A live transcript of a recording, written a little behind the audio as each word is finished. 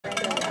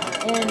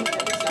And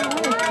she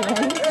wanted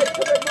twins.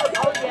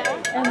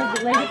 And the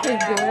lady could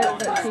do it,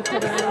 but she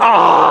couldn't.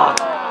 Oh!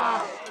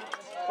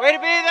 Way to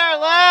be there,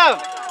 Liv!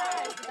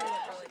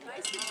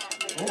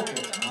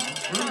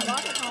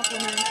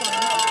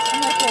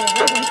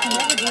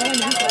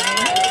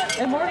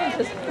 And Morgan's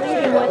just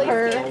pleading with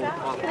her.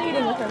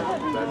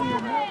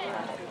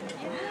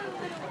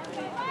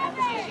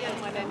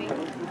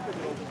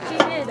 She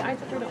did. I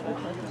took her to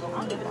Oakland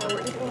on the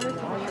forward before, so I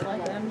was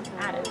like them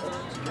at it.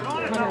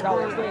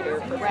 $100 later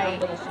for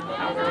foundation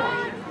powder,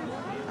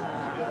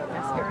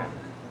 mascara,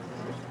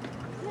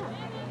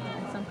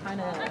 and some kind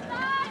of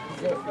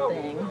zit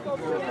thing.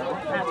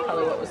 That's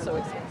probably what was so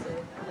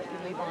expensive that you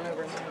leave on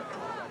overnight.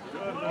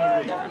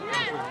 And,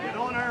 get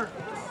on her.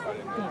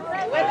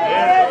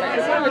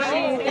 as long as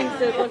she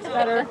thinks it looks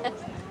better,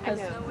 because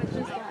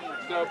she's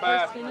got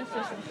her skin is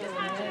just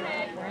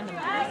random.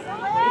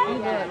 If you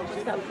look,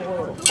 she's got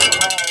boils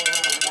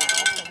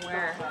from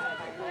wearing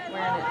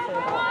it for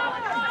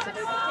about 6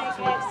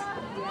 weeks.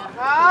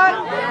 I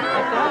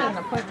got an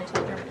appointment to the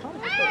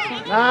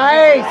dermatologist.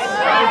 Nice!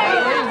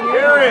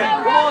 Hear it!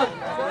 Come on! So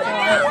I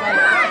was like,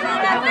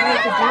 I don't know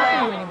what to do for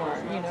you anymore,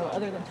 you know,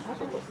 other than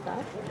topical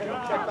stuff.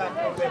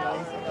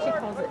 She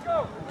calls it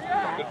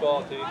Good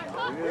ball, T.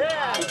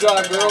 Good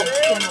job, girl.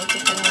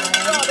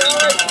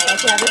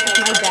 Yeah, this is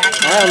my back.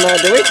 I don't know,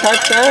 did we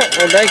touch that?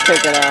 Or did they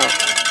kick it out?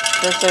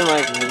 First thing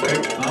like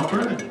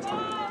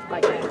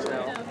Like so.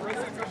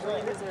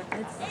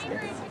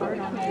 It's hard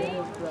on me.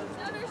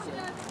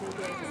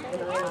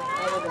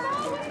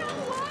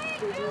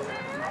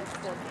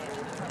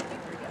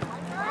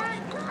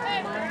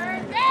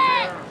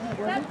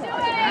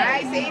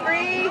 Nice,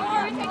 Avery. Good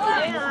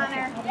on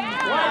her.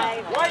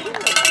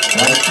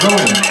 Nice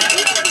throwing.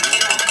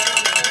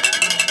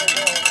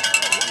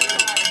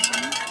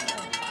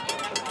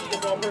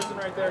 Person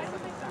right there.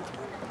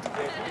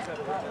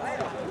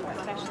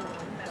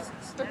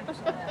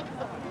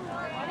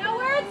 Know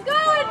where it's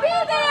going. Be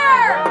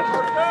there.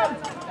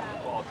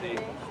 Ball, T.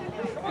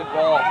 Good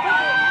ball.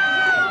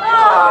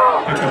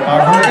 Pick up our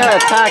we're gonna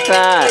attack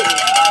that.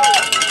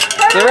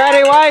 Get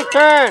ready, White,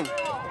 turn!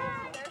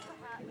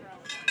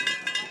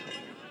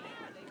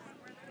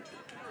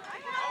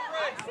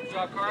 Good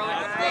job, Carly.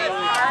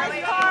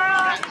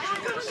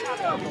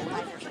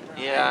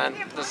 Yeah, and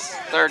this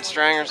third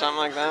string or something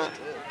like that.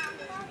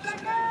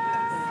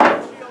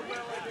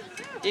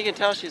 You can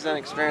tell she's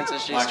inexperienced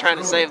as she's trying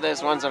to save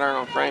those ones that aren't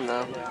on frame,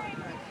 though.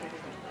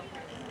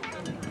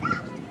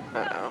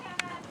 Uh-oh.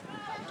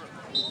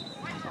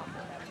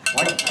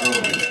 White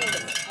throwing.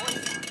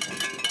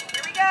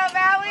 Here we go,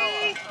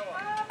 Valley.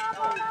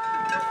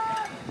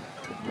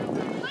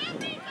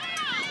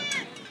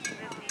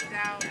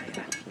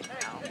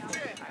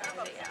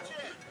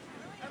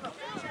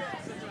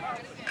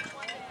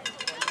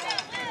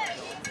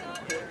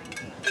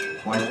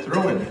 White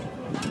throwing.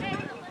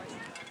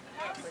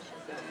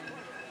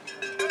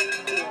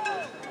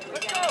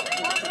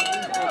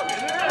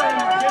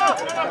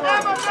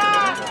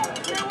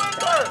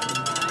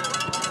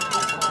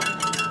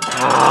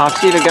 Ah, if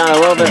she'd have gone a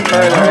little bit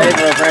further,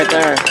 Ava was right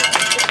there.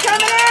 It's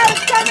coming out.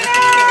 It's coming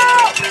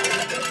out.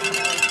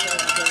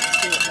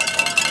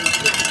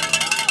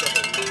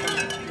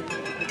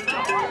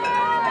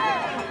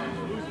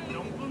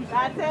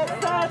 That's it,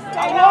 sis.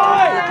 Stay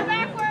on.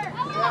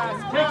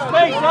 Take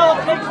space, Ella.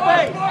 Take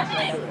space.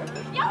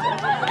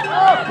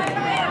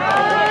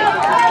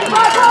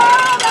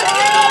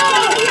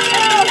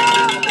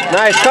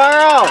 Nice,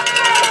 Carl!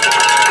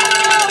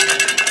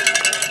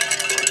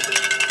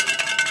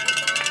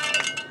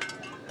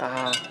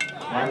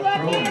 White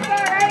throwing.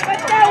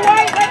 Let's go,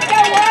 White. Let's go,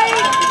 White.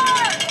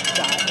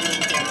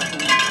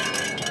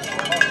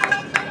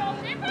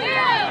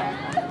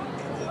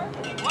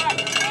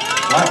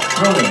 White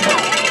throwing.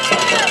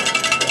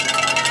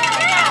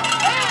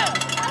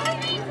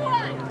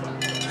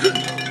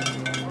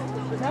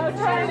 No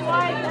turn,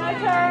 White. No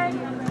turn.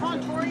 Come on,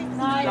 Tori.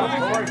 Nice.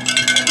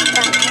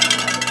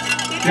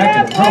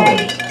 Jacket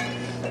throwing.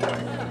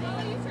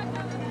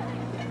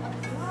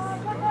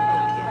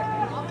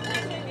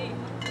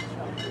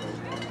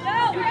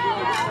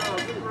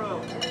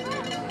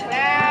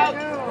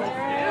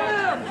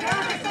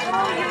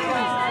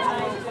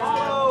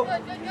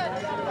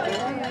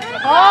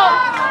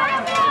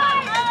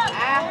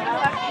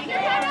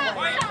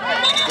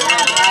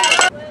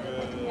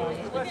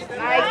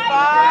 Nice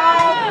ball.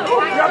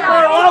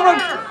 Jumper, 11.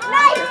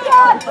 Nice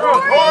job,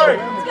 Tori.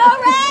 Let's go,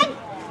 Red.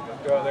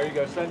 Go, there you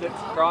go. Send it.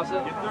 Cross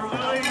it. Get through,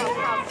 Lily.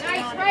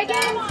 Nice,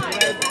 Reagan.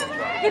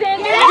 Get in.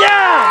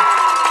 Yeah!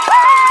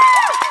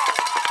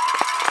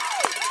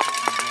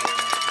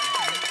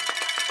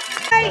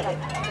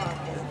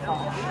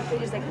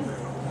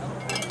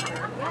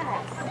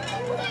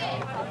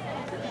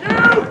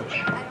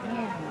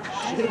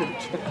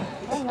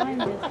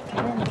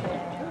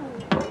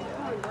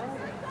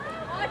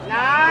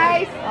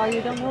 Nice. Oh,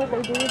 you don't know what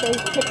they do? They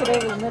kick it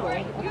over the middle.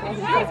 That's why he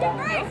said that.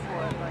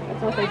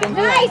 That's what they've been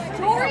doing. Nice,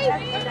 Tori.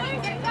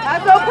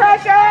 Hustle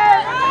pressure.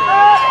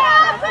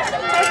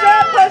 Push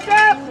up, push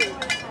up.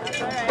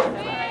 All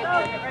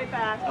right. Get right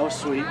back. That was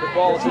sweet. The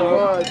ball is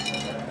was.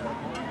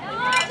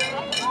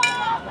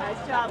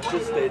 Nice job.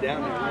 Just stay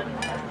down there.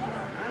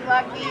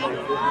 Unlucky.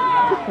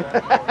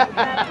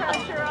 That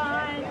pressure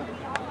on.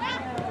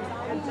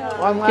 Good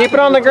job. Keep it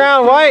on the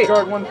ground, White.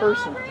 Guard one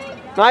person.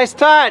 Nice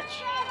touch.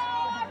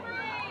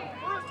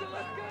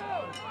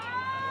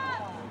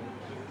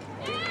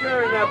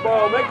 Carrying that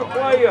ball. Make a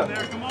play up.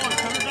 There, come on,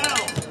 cut her down.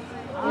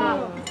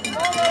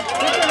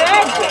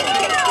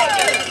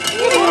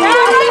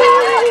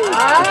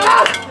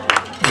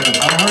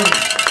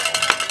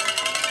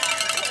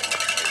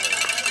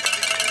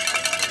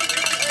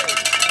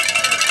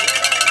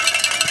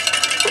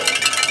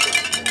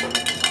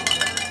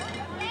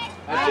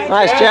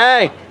 Nice,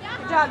 Jay.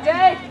 Good job,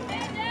 Jay.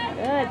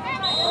 Good.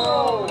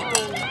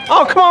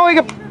 Oh, come on, we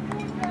can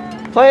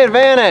play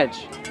advantage.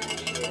 You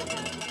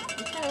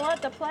got a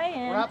lot to play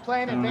in. We're not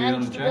playing Penalty on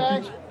advantage the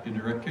today. Jackies.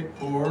 Indirect kick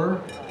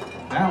for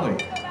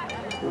Allie.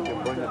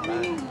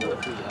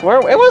 Where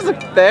it wasn't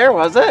there,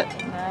 was it?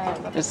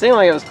 No. It seemed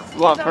like it was a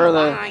lot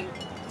further.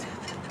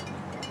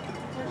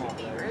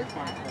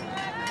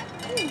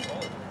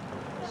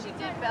 She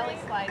did belly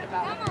slide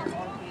about.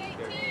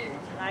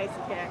 Nice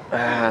kick.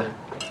 Ah.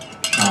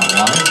 Not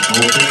wide.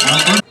 Goal kick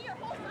number.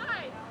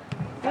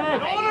 Good.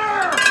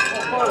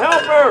 Come on,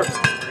 help her.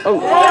 Oh,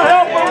 Come on,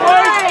 help her,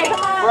 White.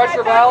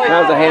 Pressure, Valley.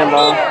 that was a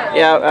handball.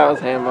 Yeah, that was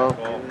a handball.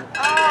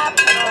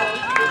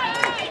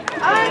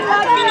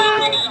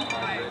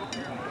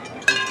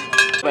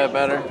 Bit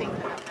better. He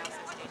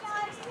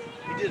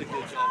did a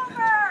good job.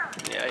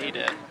 Yeah, he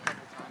did.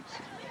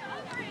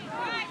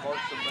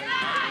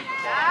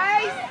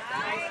 Nice.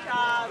 Nice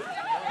job.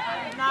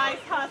 Nice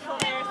hustle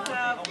there,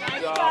 Sub.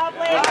 Nice job,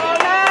 ladies.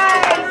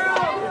 Nice.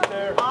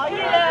 All you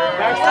do.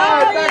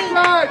 Backside,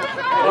 backside.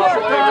 Take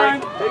your time.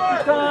 Take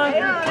your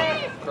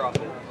time.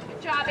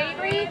 Good job,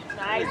 Avery.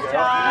 Nice Come on,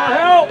 job.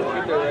 help.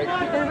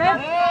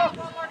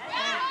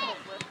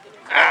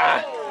 Ah.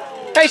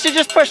 Hey, she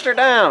just pushed her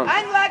down.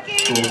 Unlucky.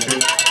 Goal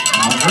kick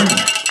Mt Vernon.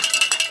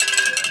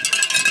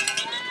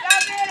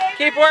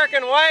 Keep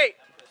working, White.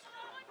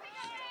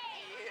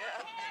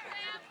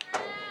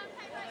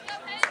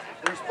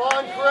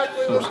 Respond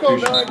correctly. Let's go,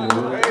 Substitution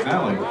Doug. for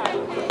Allie.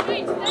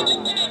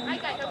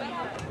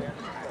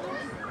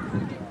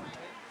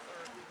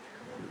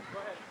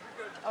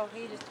 Oh,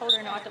 he just told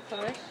her not to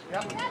push.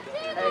 Yep. Hey,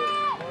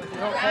 you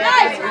don't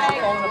have to be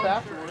following up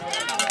afterwards.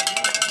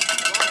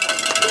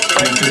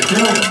 Mr.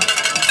 Tillman.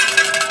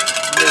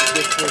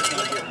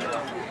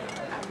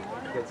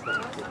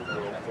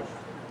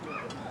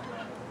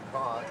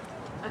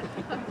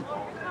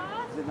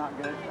 Is it not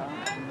good, Tom?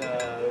 No,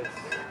 it's...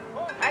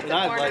 That's And a I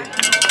corner. like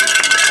 26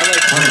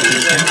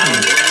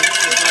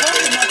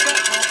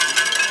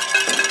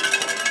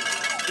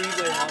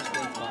 Speedway House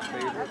one's my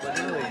favorite, but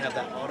now they have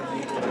that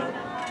automated,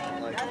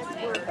 like,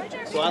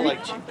 so I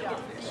like cheap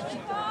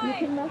coffee. You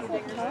can mess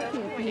up coffee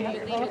if you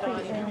have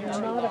coffee and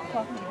you're not a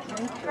coffee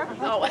drinker.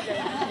 Oh.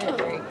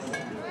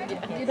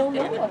 You don't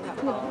know what's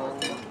good.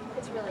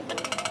 It's really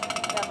good.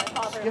 Yeah, my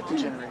father. Skip the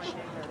generation.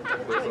 That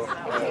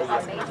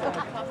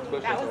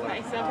was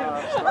nice of him.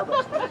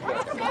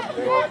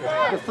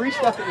 The free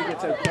stuff that we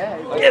get's okay.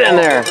 Get in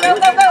there. Go, go,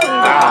 go.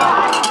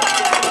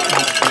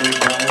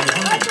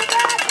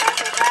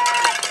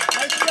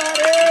 Nice shot,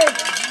 Ed.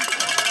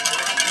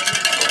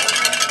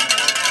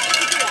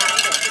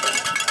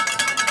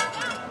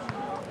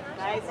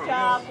 Nice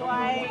job,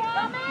 White.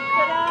 Keep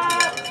it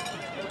up.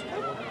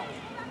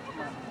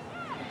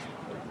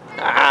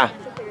 Ah.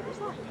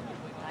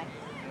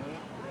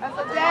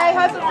 Hustle, Jay.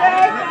 Hustle,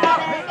 Jay.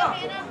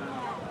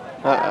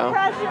 Uh-oh.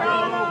 Pressure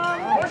on him.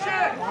 Push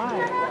it.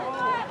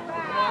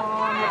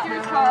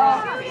 Here's Carl.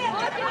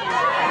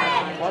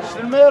 Watch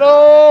the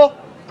middle.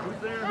 Who's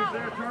there? Who's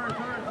there? Turn.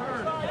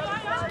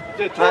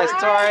 Nice,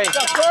 Tori.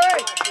 Stop,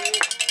 Corey.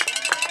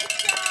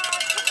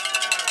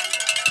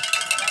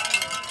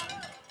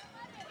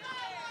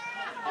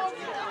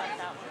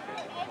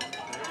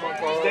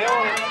 Stay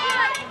on it.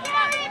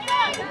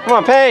 Come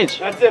on, Paige.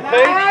 That's it,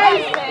 Paige.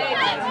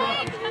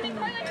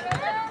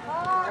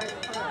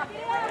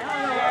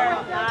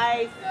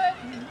 Nice.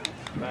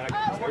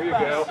 Back. There you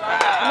go.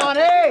 Come on,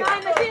 Ed. Go,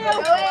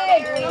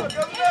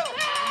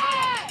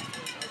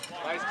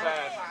 Nice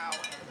pass.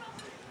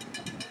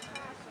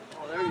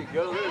 Oh, there you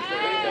go. There's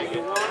anything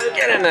you wanted.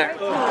 Get in there.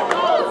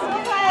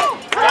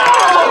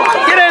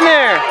 Get in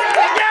there.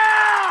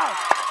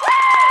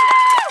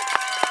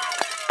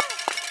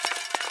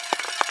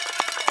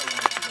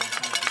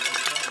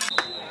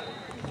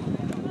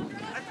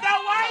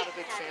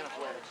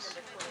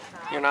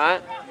 You're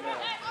not?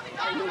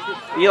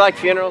 You like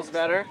funerals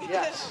better?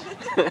 Yes.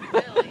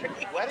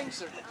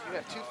 Weddings, you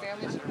have two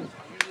families that are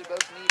usually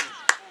both needed.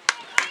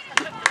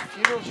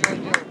 Funerals, you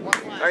only do one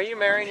family. Are you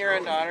marrying your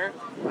own daughter?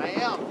 I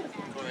am.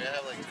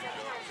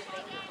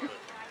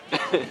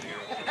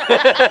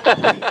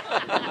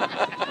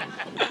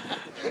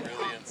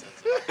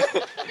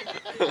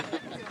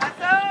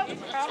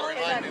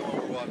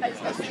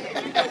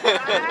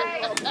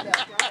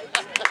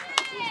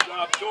 Good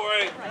job,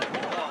 Tori.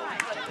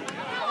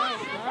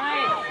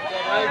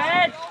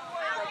 Nice. Good.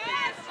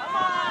 Come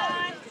on.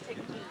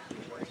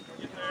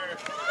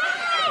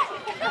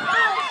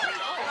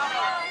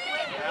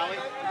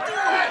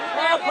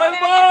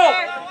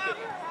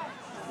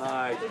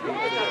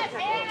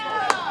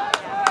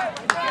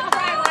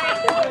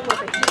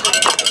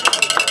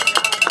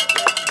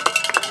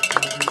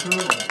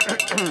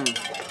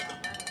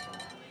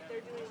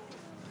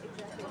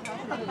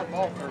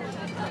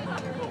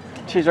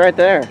 She's right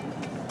there.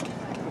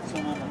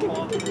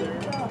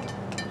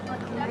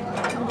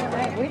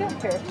 We don't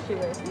care if she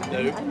is.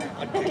 Nope.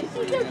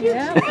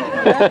 Yeah.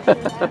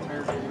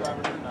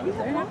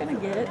 They're not going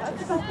to get it.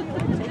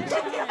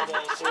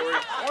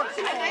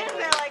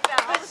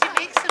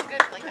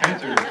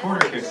 Panthers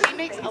corner kick.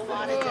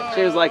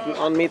 She was like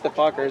on Meet the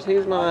Fockers.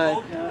 Who's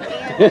my?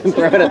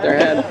 Throw it at their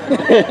head.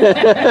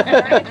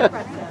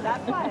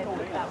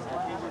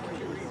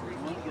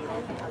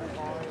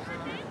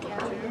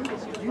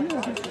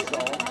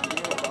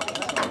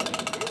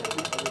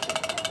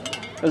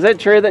 Was it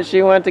true that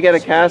she went to get a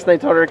cast and they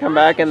told her to come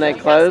back and they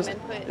closed?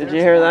 Did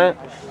you hear that?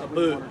 The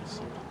boot.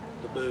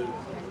 The boot.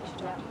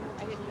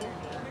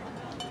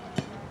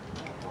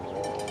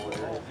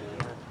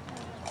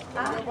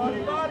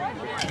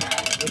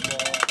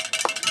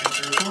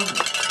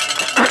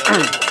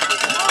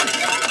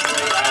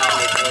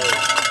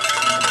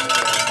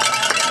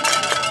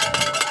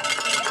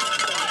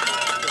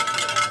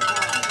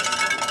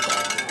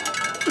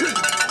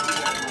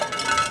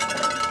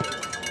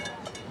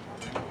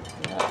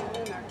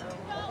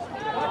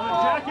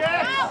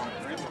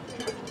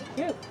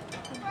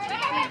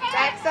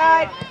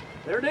 Backside.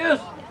 There it is.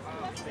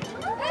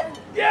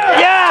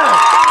 Yeah!